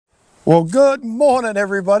Well, good morning,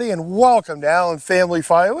 everybody, and welcome to Allen Family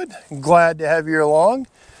Firewood. I'm glad to have you along.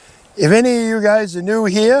 If any of you guys are new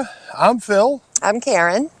here, I'm Phil. I'm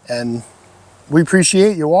Karen. And we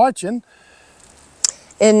appreciate you watching.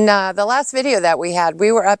 In the last video that we had,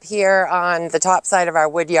 we were up here on the top side of our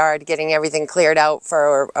wood yard getting everything cleared out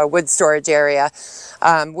for a wood storage area.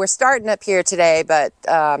 We're starting up here today, but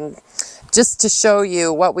just to show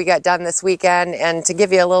you what we got done this weekend and to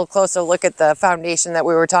give you a little closer look at the foundation that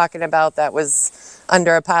we were talking about that was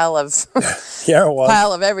under a pile of Yeah, it was.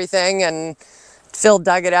 pile of everything, and Phil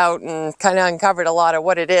dug it out and kind of uncovered a lot of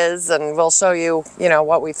what it is, and we'll show you,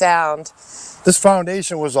 what we found. This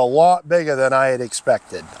foundation was a lot bigger than I had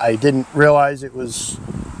expected. I didn't realize it was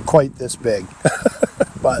quite this big.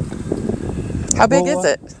 But How big is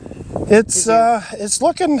it? It's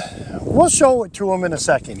looking, we'll show it to them in a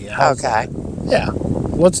second here. Okay. Yeah,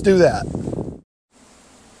 let's do that.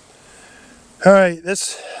 All right,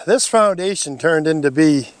 this foundation turned into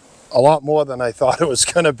be a lot more than I thought it was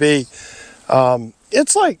going to be.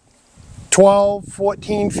 It's like 12,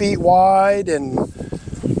 14 feet wide, and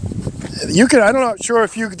I'm not sure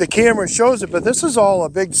if the camera shows it, but this is all a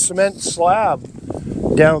big cement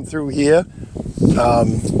slab down through here.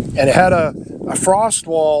 And it had a frost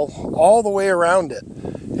wall all the way around it.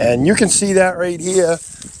 And you can see that right here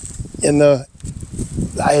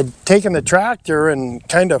I had taken the tractor and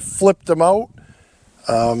kind of flipped them out.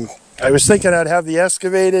 I was thinking I'd have the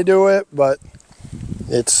excavator do it, but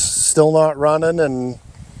it's still not running, and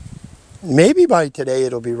maybe by today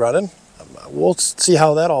it'll be running. We'll see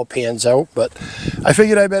how that all pans out, but I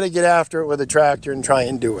figured I better get after it with a tractor and try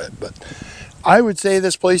and do it. But I would say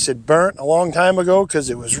this place had burnt a long time ago because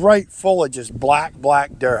it was right full of just black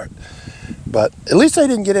dirt. But at least I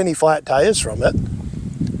didn't get any flat tires from it.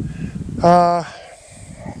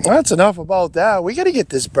 That's enough about that. We got to get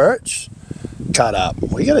this birch cut up.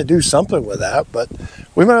 We got to do something with that, but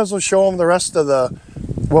we might as well show them the rest of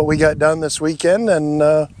what we got done this weekend, and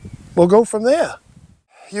we'll go from there.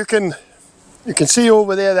 You can see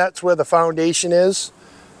over there, that's where the foundation is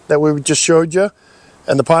that we just showed you,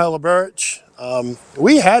 and the pile of birch.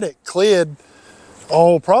 We had it cleared,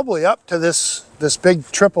 probably up to this big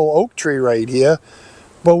triple oak tree right here,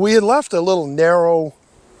 but we had left a little narrow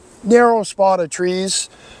spot of trees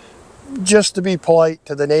just to be polite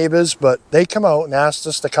to the neighbors, but they come out and asked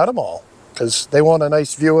us to cut them all because they want a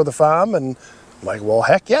nice view of the farm, and I'm like, well,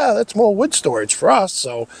 heck yeah, that's more wood storage for us.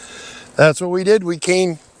 So that's what we did. We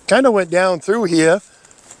kind of went down through here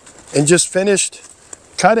and just finished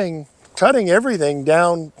cutting everything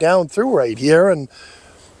down through right here, and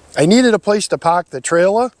I needed a place to park the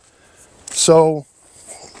trailer, so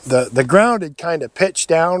the ground had kind of pitched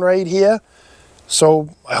down right here, so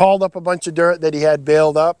I hauled up a bunch of dirt that he had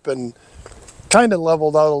baled up and kind of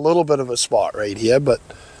leveled out a little bit of a spot right here. But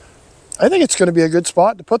I think it's going to be a good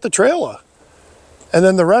spot to put the trailer, and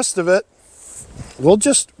then the rest of it we'll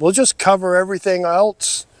just cover everything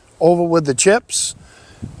else over with the chips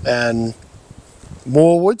and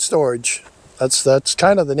more wood storage. That's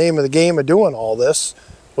kind of the name of the game of doing all this,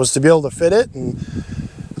 was to be able to fit it, and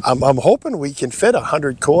I'm hoping we can fit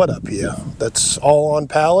 100 cord up here. That's all on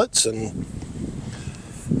pallets, and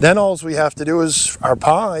then all we have to do is our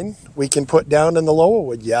pine we can put down in the lower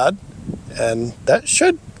wood yard, and that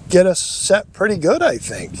should get us set pretty good, I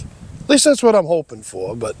think. At least that's what I'm hoping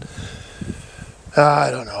for, but I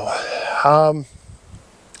don't know.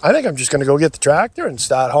 I think I'm just going to go get the tractor and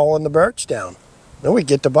start hauling the birch down. Then we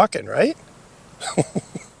get to bucking, right?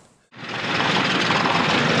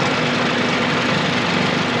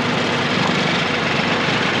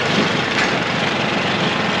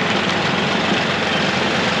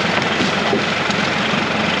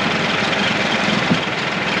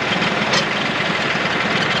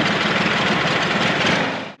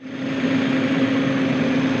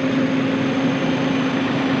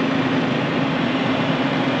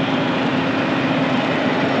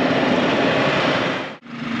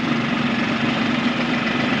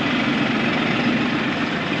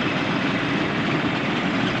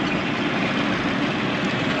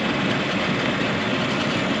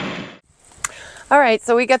 All right,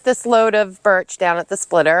 so we got this load of birch down at the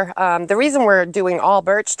splitter. The reason we're doing all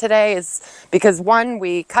birch today is because, one,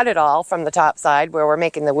 we cut it all from the top side where we're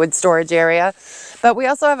making the wood storage area, but we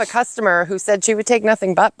also have a customer who said she would take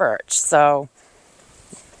nothing but birch. So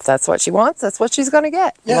if that's what she wants, that's what she's going to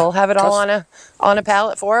get. Yeah, we'll have it all on a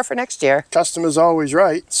pallet for her for next year. Customer's always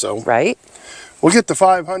right, so. Right. We'll get the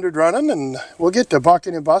 500 running, and we'll get to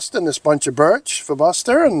bucking and busting this bunch of birch for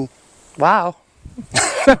Buster, and wow.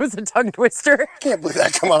 That was a tongue twister. Can't believe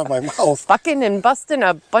that come out of my mouth. Bucking and busting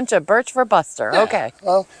a bunch of birch for Buster. Yeah. Okay.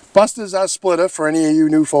 Well, Buster's our splitter for any of you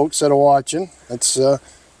new folks that are watching. It's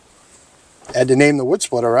had to name the wood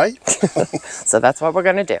splitter, right? So that's what we're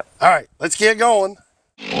going to do. All right, let's get going.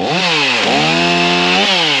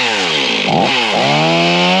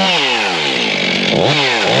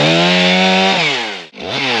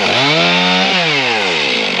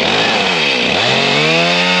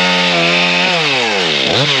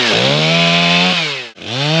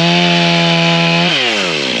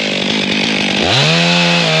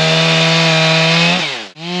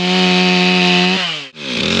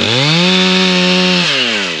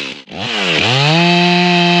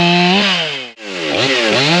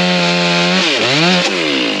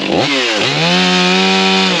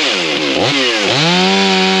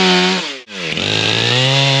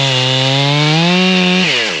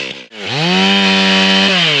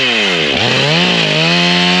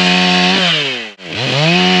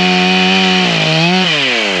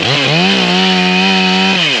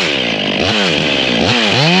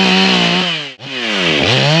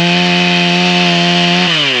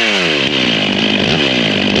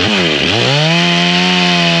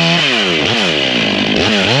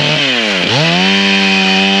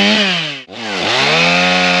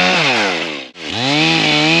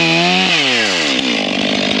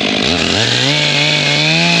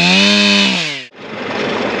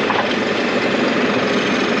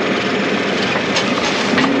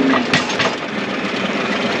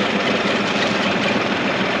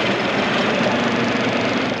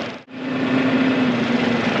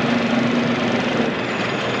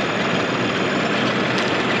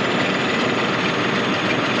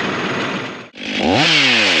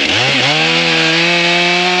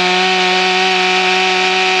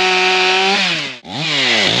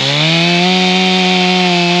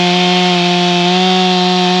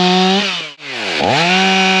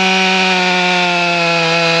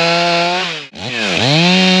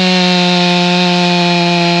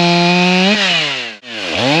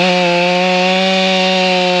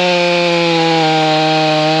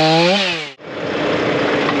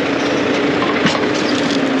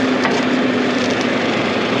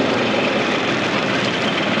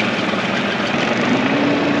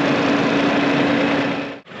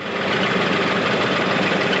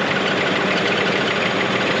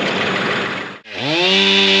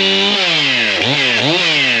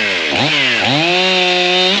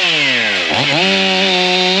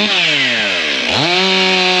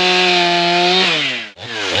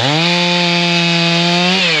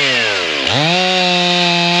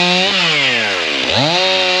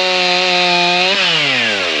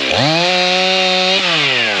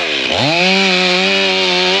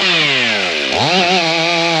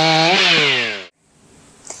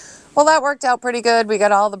 Well, that worked out pretty good. We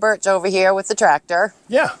got all the birch over here with the tractor.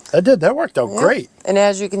 Yeah, that did. That worked out great. And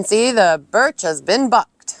as you can see, the birch has been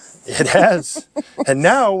bucked. It has. And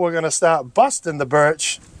now we're going to start busting the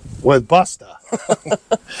birch with Buster.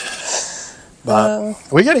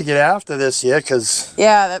 But we got to get after this here because...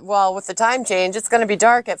 Yeah, well, with the time change, it's going to be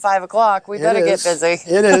dark at 5 o'clock. We better get busy.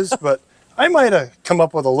 It is, but I might have come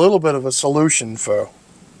up with a little bit of a solution for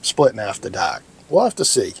splitting after dark. We'll have to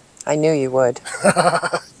see. I knew you would.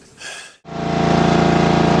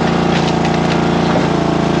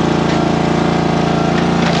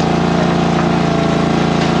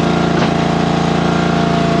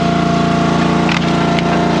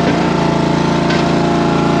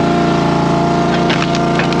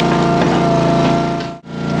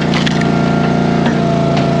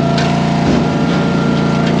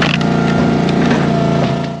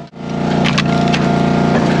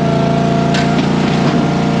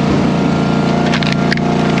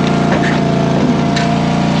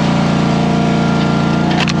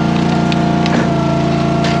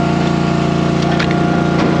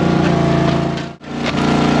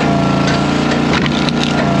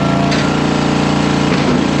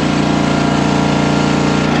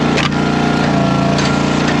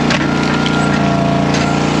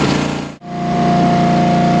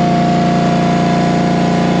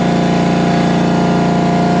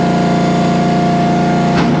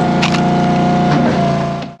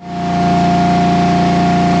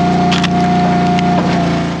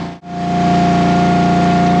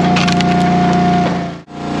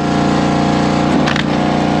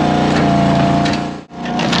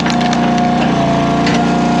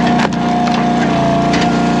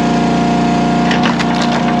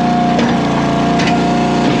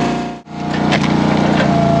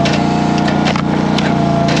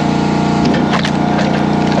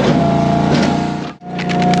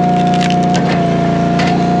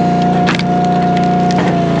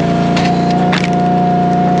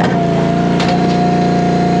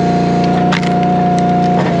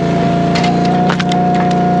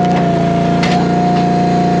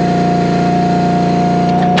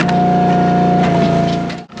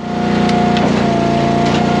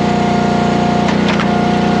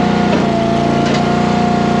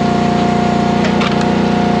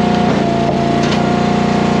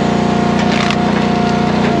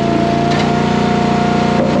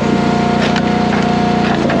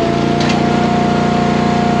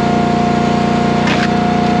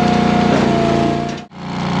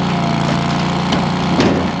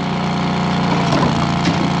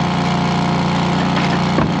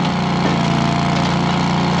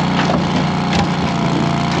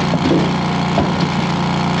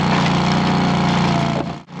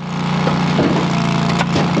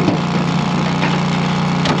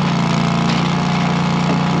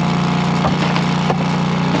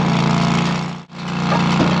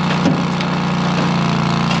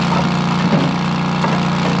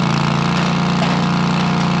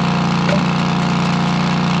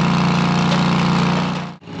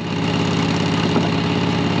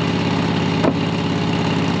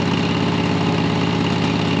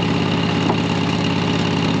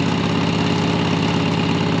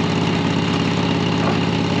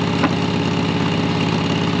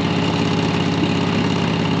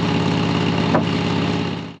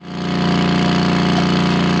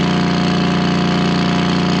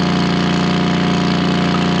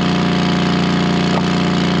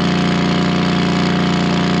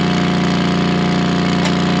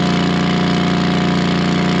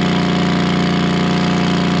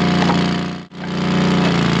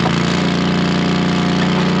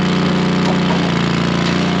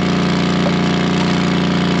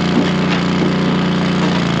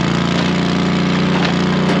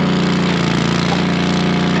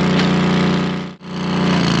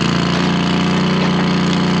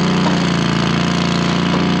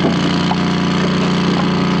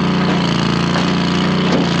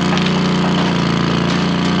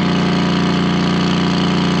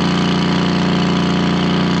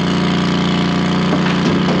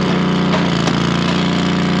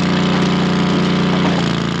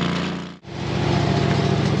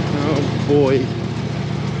 boy.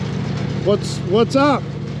 What's up?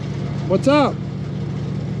 What's up?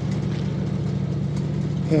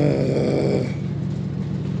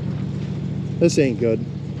 This ain't good.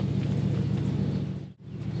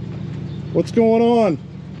 What's going on?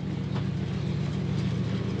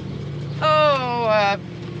 Oh, a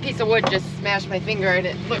piece of wood just smashed my finger and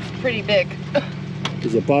it looks pretty big.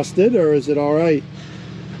 Is it busted or is it all right?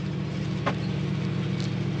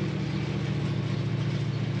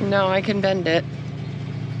 No, I can bend it.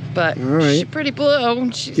 But all right. She's pretty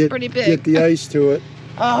blue. She's pretty big. Get the ice to it.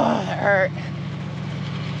 Oh, that hurt.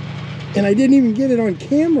 And I didn't even get it on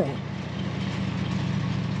camera.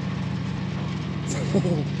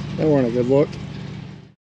 That weren't a good look.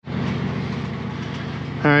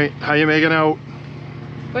 Alright, how you making out?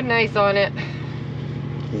 Putting ice on it.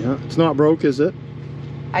 Yeah, it's not broke, is it?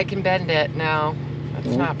 I can bend it now. It's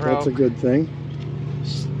Well, not broke. that's a good thing.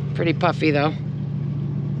 It's pretty puffy though.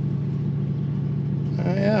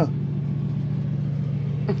 Oh yeah.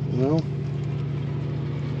 Well.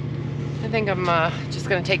 I think I'm just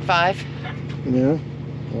gonna take 5. Yeah.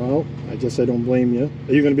 Well, I guess I don't blame you.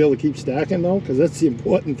 Are you going to be able to keep stacking though? Because that's the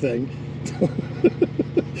important thing.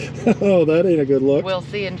 Oh, that ain't a good look. We'll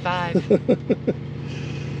see in 5.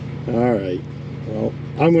 All right. Well,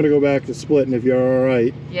 I'm going to go back to splitting if you're all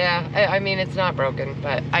right. Yeah, I mean, it's not broken,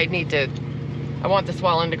 but I want the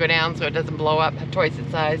swelling to go down so it doesn't blow up twice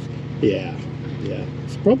its size. Yeah. Yeah.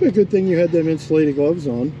 It's probably a good thing you had them insulated gloves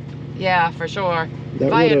on. Yeah, for sure. That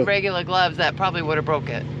if I had would've- regular gloves, that probably would have broke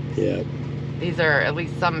it. Yeah. These are at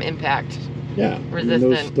least some impact Yeah.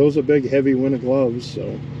 resistant. I mean, those are big, heavy winter gloves,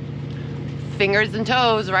 so. Fingers and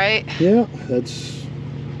toes, right? Yeah, that's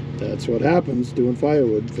what happens doing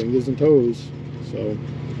firewood, fingers and toes. So,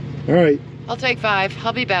 all right. I'll take 5.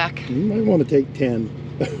 I'll be back. You might want to take 10.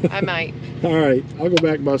 I might. All right, I'll go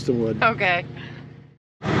back busting wood. Okay.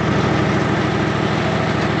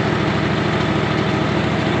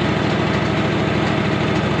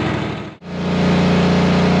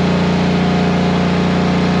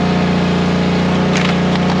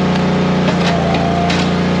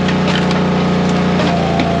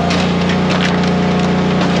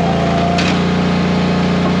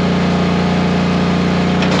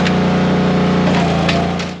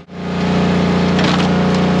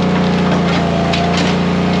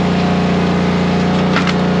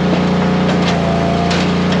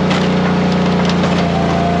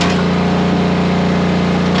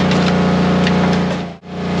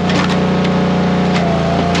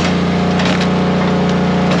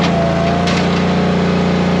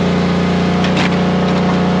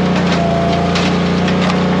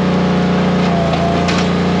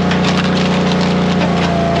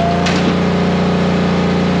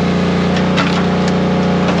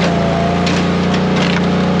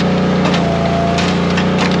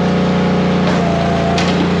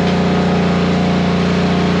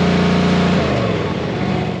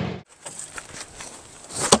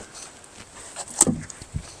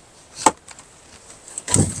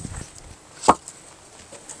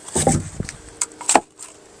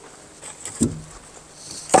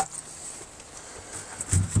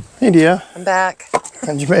 Hey dear, I'm back.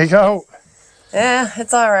 how'd you make out? Yeah,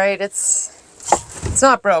 it's all right. It's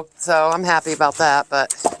not broke, so I'm happy about that,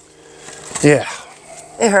 but Yeah,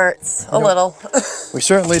 it hurts a little. we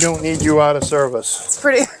certainly don't need you out of service. It's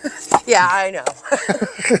pretty, yeah, I know.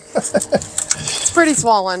 It's pretty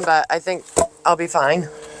swollen, but I think I'll be fine.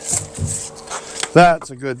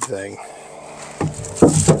 That's a good thing.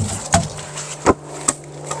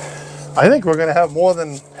 I think we're going to have more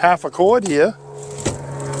than half a cord here,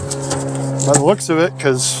 by the looks of it,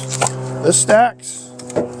 because this stack's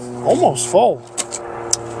almost full.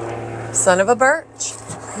 Son of a birch.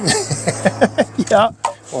 Yeah,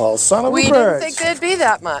 well, son of We a didn't birch. think there'd be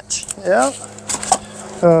that much. Yeah.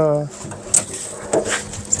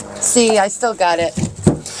 See, I still got it.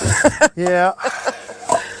 Yeah.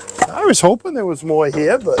 I was hoping there was more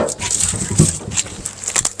here, but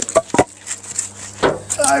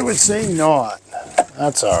I would say not.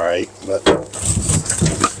 That's all right, but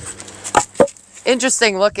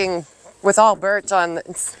Interesting looking with all birch on.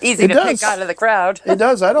 It's easy to pick out of the crowd. it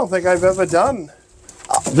does. I don't think I've ever done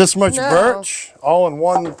this much No. birch all in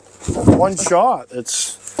one shot.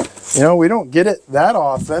 It's, you know, we don't get it that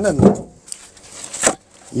often, and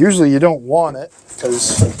usually you don't want it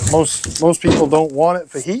because most people don't want it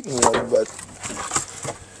for heating wood, but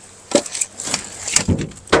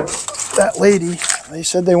that lady, they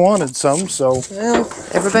said they wanted some, so Well,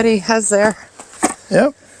 everybody has their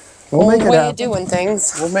yep, we'll make it way of happen. doing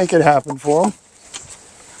things. We'll make it happen for them.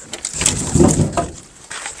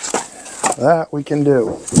 That we can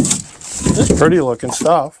do. It's pretty looking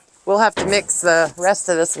stuff. We'll have to mix the rest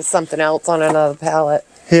of this with something else on another pallet.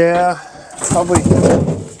 Yeah, probably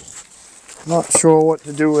not sure what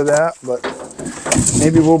to do with that, but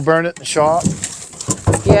maybe we'll burn it in the shop.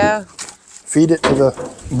 Yeah. Feed it to the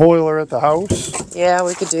boiler at the house. Yeah,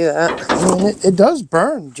 we could do that. I mean, it does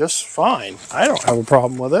burn just fine. I don't have a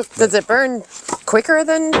problem with it. Does it burn quicker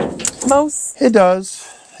than most? It does.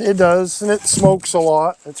 It does, and it smokes a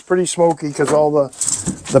lot. It's pretty smoky because all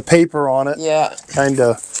the paper on it kind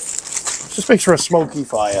of just makes for a smoky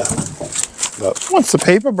fire. But once the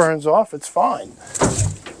paper burns off, it's fine.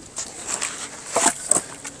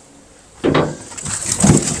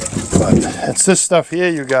 But it's this stuff here,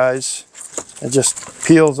 you guys. It just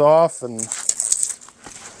peels off and...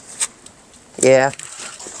 Yeah.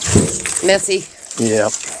 Messy. Yeah.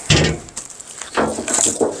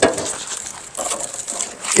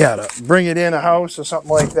 Yeah, to bring it in a house or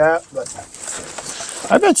something like that. But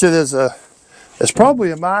I bet you there's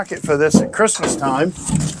probably a market for this at Christmas time.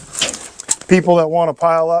 People that want to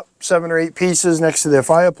pile up 7 or 8 pieces next to their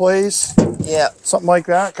fireplace. Yeah. Something like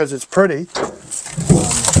that, because it's pretty.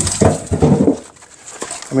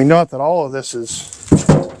 I mean, not that all of this is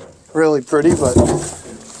really pretty, but,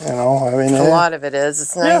 you know, I mean... A lot of it is.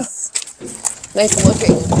 It's nice. Yeah. Nice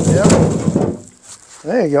looking. Yeah.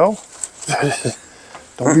 There you go.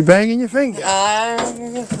 Don't be banging your finger.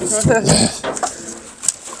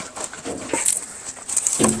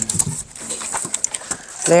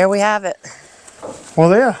 There we have it. Well,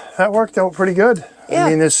 there. That worked out pretty good. Yeah. I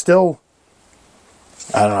mean, there's still...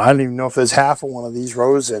 I don't know. I don't even know if there's half of one of these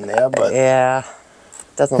rows in there, but... Yeah.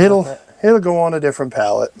 Doesn't it'll look it. It'll go on a different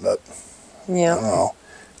pallet, but... Yeah. I don't know.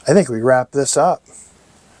 I think we wrap this up.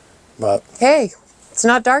 But... Hey, it's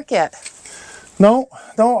not dark yet. No,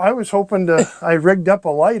 I was hoping to... I rigged up a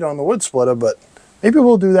light on the wood splitter, but maybe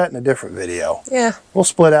we'll do that in a different video. Yeah. We'll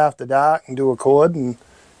split after dark and do a cord, and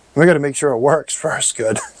we got to make sure it works first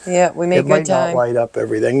good. Yeah, we made good time. It might not light up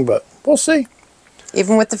everything, but we'll see.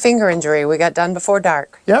 Even with the finger injury, we got done before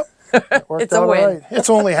dark. Yep. It worked It's a out win. all right. It's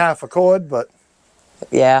only half a cord, but...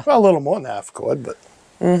 Yeah. Well, a little more than half a cord, but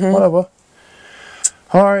whatever.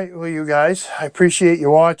 All right, well, you guys, I appreciate you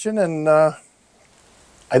watching, and I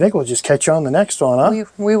think we'll just catch you on the next one, huh?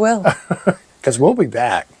 We will. Because we'll be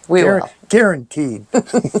back. We will. Guaranteed.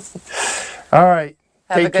 All right.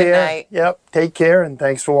 Have a good night. Yep. Take care, and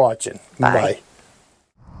thanks for watching. Bye. Bye.